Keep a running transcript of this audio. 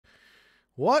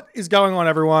What is going on,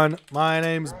 everyone? My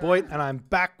name's Boit, and I'm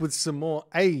back with some more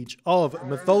Age of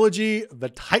Mythology. The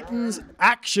Titans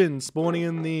action spawning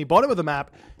in the bottom of the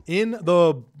map in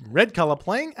the red color,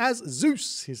 playing as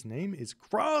Zeus. His name is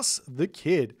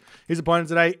GrassTheKid. His opponent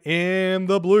today in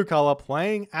the blue color,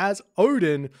 playing as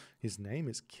Odin. His name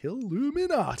is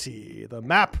Kiluminati. The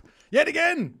map, yet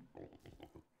again,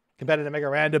 competitive mega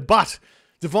random, but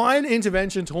Divine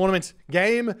Intervention Tournament,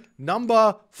 game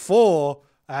number 4.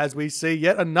 As we see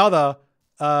yet another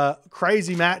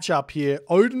crazy matchup here.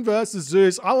 Odin versus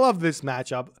Zeus. I love this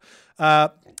matchup.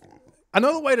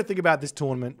 Another way to think about this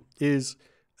tournament is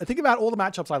I think about all the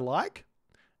matchups I like,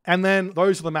 and then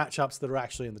those are the matchups that are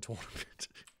actually in the tournament.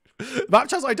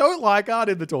 Matchups I don't like aren't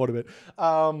in the tournament.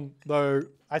 Though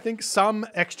I think some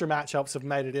extra matchups have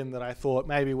made it in that I thought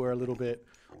maybe were a little bit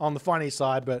on the funny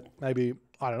side, but maybe,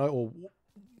 I don't know, or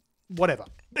whatever.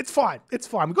 It's fine. It's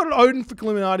fine. We've got an Odin for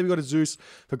Kiluminati. We've got a Zeus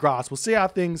for Grass. We'll see how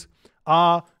things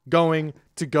are going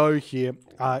to go here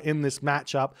in this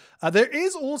matchup. There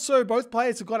is also, both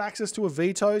players have got access to a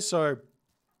veto. So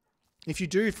if you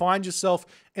do find yourself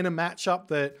in a matchup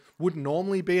that would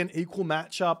normally be an equal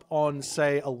matchup on,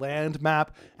 say, a land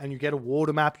map, and you get a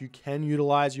water map, you can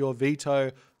utilize your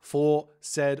veto for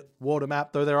said water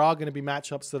map, though there are going to be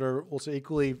matchups that are also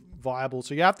equally viable.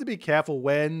 So you have to be careful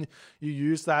when you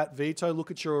use that veto. Look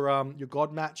at your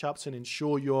god matchups and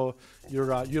ensure you're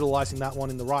utilizing that one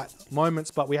in the right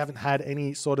moments. But we haven't had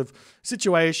any sort of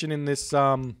situation in this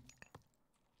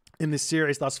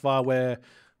series thus far where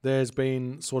there's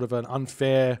been sort of an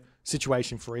unfair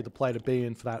situation for either player to be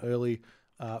in for that early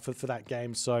for that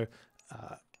game. So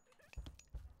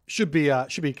should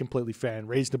be completely fair and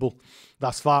reasonable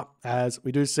thus far, as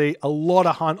we do see a lot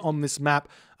of hunt on this map.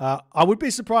 I would be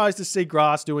surprised to see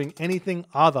Grass doing anything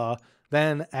other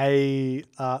than an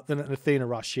Athena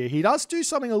rush here. He does do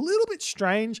something a little bit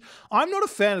strange. I'm not a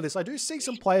fan of this. I do see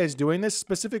some players doing this.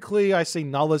 Specifically, I see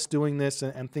Nullus doing this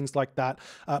and things like that.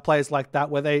 Players like that,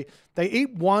 where they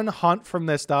eat one hunt from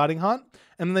their starting hunt,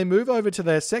 and then they move over to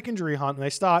their secondary hunt and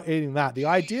they start eating that. The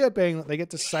idea being that they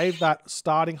get to save that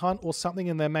starting hunt or something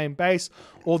in their main base,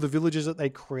 or the villages that they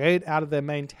create out of their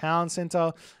main town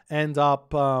center end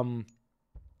up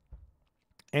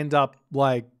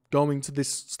like going to this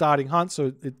starting hunt,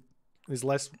 so it is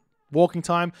less walking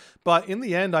time. But in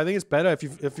the end, I think it's better if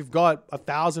you've got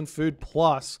 1,000 food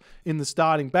plus in the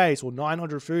starting base, or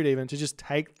 900 food even, to just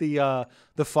take the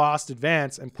fast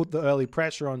advance and put the early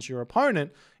pressure onto your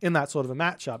opponent in that sort of a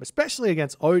matchup, especially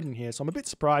against Odin here. So I'm a bit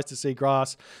surprised to see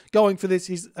Grass going for this.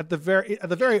 He's at the very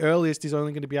earliest, he's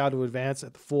only going to be able to advance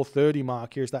at the 430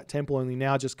 mark. Here's that temple only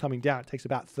now just coming down. It takes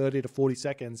about 30 to 40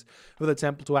 seconds for the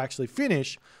temple to actually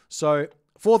finish. So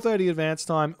 4:30 advance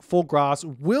time for Grass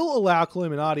will allow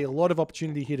Kiluminati a lot of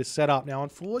opportunity here to set up. Now,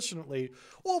 unfortunately,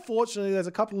 or fortunately, there's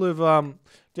a couple of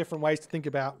different ways to think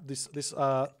about this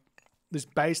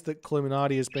base that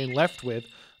Kiluminati has been left with,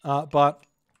 but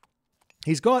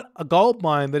he's got a gold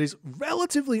mine that is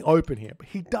relatively open here, but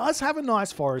he does have a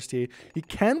nice forest here. He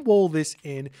can wall this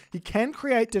in. He can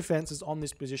create defenses on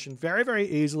this position very, very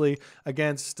easily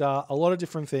against a lot of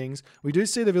different things. We do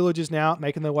see the villagers now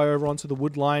making their way over onto the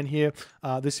wood line here.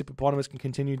 This hippopotamus can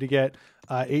continue to get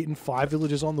eaten. 5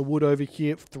 villagers on the wood over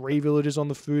here, 3 villagers on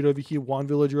the food over here, 1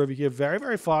 villager over here. Very,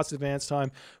 very fast advance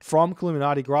time from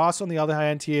Kiluminati. Grass, on the other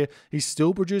hand here, he's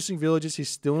still producing villagers. He's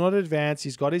still not advanced.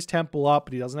 He's got his temple up,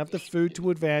 but he doesn't have the food to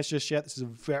advance just yet. This is a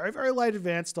very, very late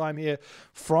advance time here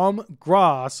from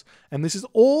Grass, and this is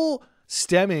all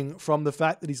stemming from the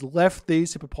fact that he's left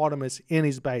these hippopotamus in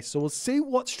his base. So we'll see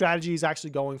what strategy he's actually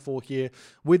going for here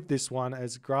with this one,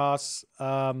 as Grass,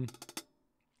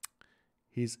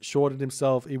 he's shorted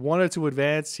himself. He wanted to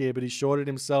advance here, but he shorted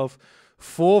himself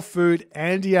 4 food,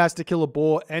 and he has to kill a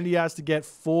boar, and he has to get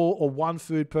 4 or 1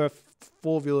 food per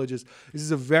 4 villagers. This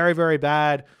is a very, very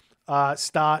bad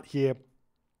start here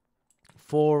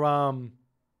for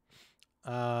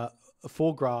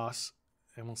Grass,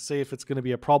 and we'll see if it's going to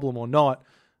be a problem or not.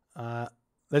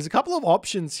 There's a couple of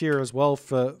options here as well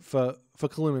for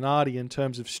Kiluminati in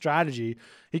terms of strategy.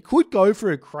 He could go for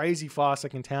a crazy fast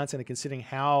second town center, considering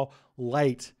how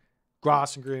late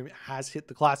Grass and Groom has hit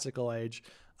the classical age.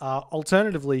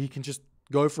 Alternatively, he can just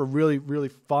go for a really, really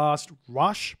fast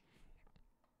rush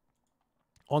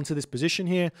onto this position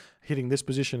here, hitting this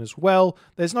position as well.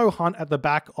 There's no hunt at the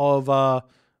back of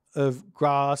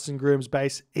Grass and Groom's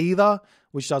base either,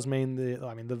 which does mean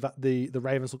the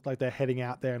Ravens look like they're heading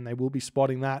out there, and they will be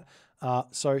spotting that.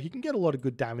 So he can get a lot of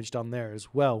good damage done there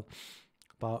as well.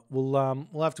 But we'll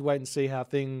have to wait and see how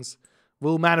things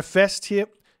will manifest here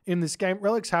in this game.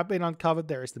 Relics have been uncovered.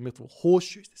 There is the Mythical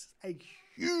Horseshoes. This is a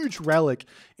huge relic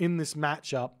in this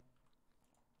matchup.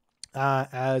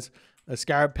 as a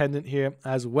scarab pendant here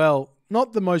as well.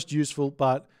 Not the most useful,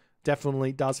 but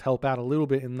definitely does help out a little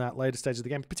bit in that later stage of the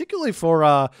game, particularly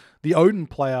for the Odin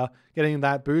player. Getting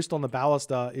that boost on the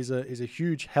Ballista is a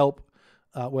huge help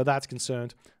where that's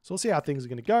concerned. So we'll see how things are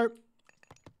going to go.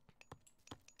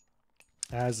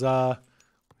 As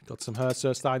got some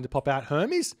Herser starting to pop out.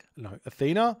 Hermes? No,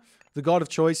 Athena, the god of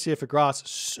choice here for grass.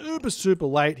 Super, super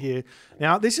late here.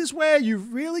 Now, this is where you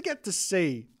really get to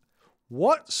see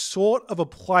what sort of a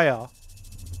player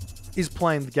is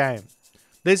playing the game.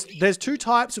 There's two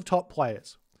types of top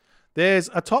players. There's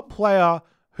a top player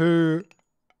who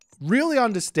really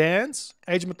understands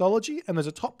Age of Mythology, and there's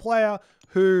a top player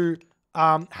who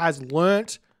has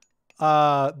learnt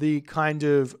the kind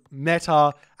of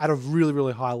meta at a really,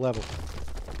 really high level.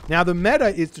 Now, the meta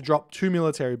is to drop 2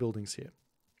 military buildings here.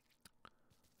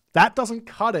 That doesn't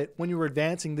cut it when you're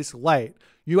advancing this late.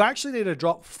 You actually need to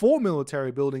drop 4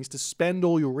 military buildings to spend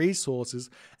all your resources,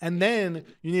 and then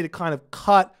you need to kind of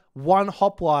cut 1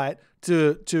 hoplite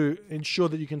to ensure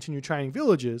that you continue training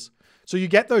villagers. So you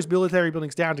get those military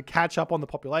buildings down to catch up on the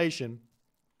population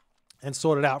and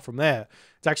sort it out from there.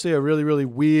 It's actually a really, really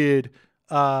weird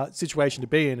situation to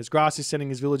be in, as Grass is sending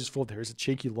his villagers forward. There is a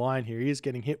cheeky line here. He is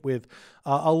getting hit with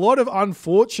a lot of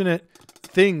unfortunate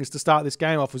things to start this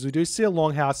game off, as we do see a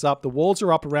longhouse up. The walls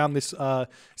are up around this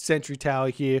sentry tower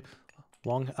here.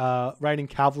 Raiding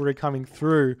cavalry coming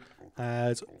through.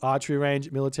 As archery range,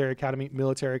 military academy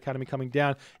coming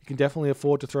down. You can definitely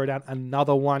afford to throw down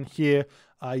another one here.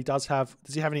 Does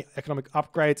he have any economic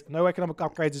upgrades? No economic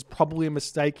upgrades is probably a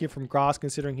mistake here from Grass,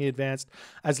 considering he advanced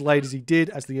as late as he did.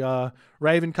 As the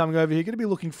Raven coming over here, going to be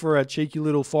looking for a cheeky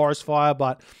little forest fire,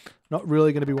 but not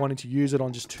really going to be wanting to use it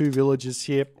on just 2 villages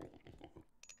here,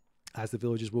 as the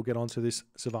villagers will get onto this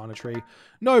Savannah tree.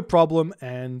 No problem.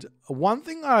 And one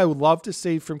thing I would love to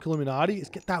see from Kiluminati is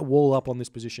get that wall up on this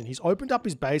position. He's opened up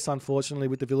his base, unfortunately,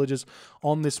 with the villagers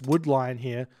on this wood line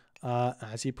here.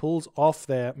 As he pulls off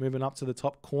there, moving up to the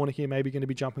top corner here, maybe going to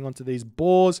be jumping onto these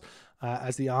boars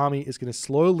as the army is going to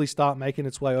slowly start making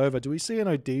its way over. Do we see an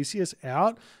Odysseus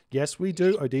out? Yes, we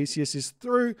do. Odysseus is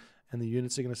through, and the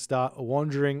units are going to start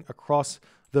wandering across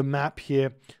the map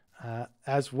here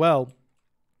as well.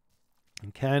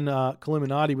 And can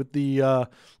Kiluminati, with the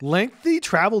lengthy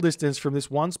travel distance from this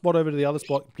one spot over to the other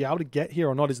spot, be able to get here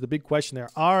or not is the big question. There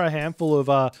are a handful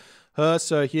of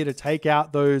Herser here to take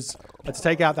out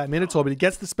that Minotaur, but he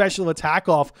gets the special attack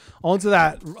off onto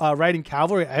that raiding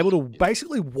cavalry, able to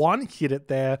basically one-hit it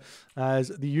there, as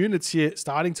the units here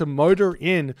starting to motor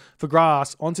in for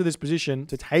Grass onto this position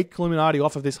to take Kiluminati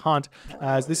off of this hunt,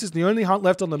 as this is the only hunt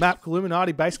left on the map.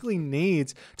 Kiluminati basically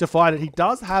needs to fight it. He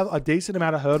does have a decent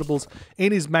amount of hurtables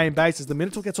in his main base, as the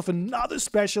Minotaur gets off another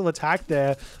special attack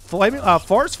there.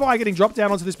 Forest Fire getting dropped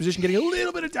down onto this position, getting a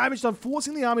little bit of damage done,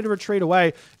 forcing the army to retreat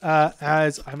away,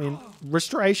 as, I mean,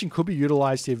 Restoration could be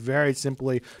utilized here very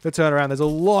simply to turn around. There's a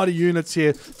lot of units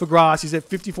here for Grass. He's at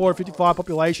 54 or 55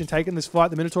 population, taking this fight.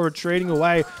 The Minotaur retreating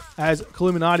away as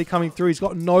Kiluminati coming through. He's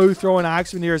got no throwing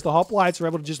axemen here, as the hoplites are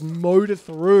able to just motor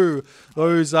through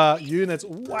those units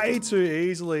way too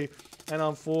easily. And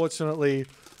unfortunately,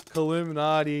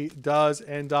 Kiluminati does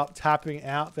end up tapping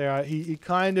out there. He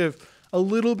kind of a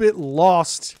little bit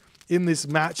lost in this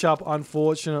matchup,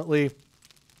 unfortunately.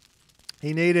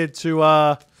 He needed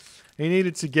to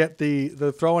get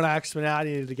the throwing axeman out.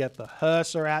 He needed to get the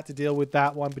Herser out to deal with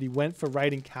that one, but he went for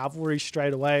raiding cavalry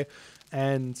straight away.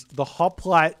 And the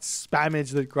hoplite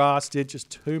spammage that Grass did, just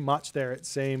too much there, it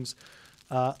seems.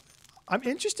 I'm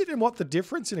interested in what the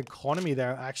difference in economy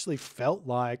there actually felt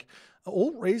like.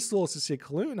 All resources here,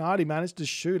 Kiluminati managed to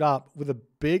shoot up with a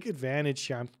big advantage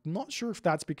here. I'm not sure if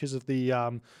that's because of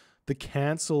the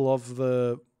cancel of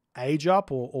the age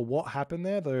up or what happened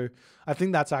there, though I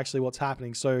think that's actually what's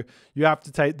happening. So you have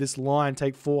to take this line,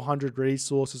 take 400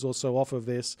 resources or so off of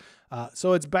this.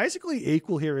 So it's basically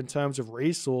equal here in terms of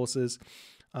resources.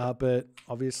 But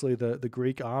obviously the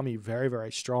Greek army very,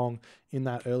 very strong in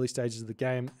that early stages of the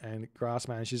game, and Grass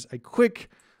manages a quick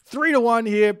 3-1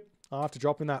 here after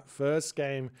dropping that first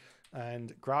game,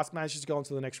 and Grass manages to go on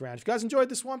to the next round. If you guys enjoyed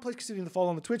this one, please consider the follow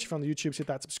on the Twitch. If you're on the YouTube, hit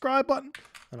that subscribe button,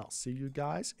 and I'll see you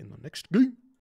guys in the next game.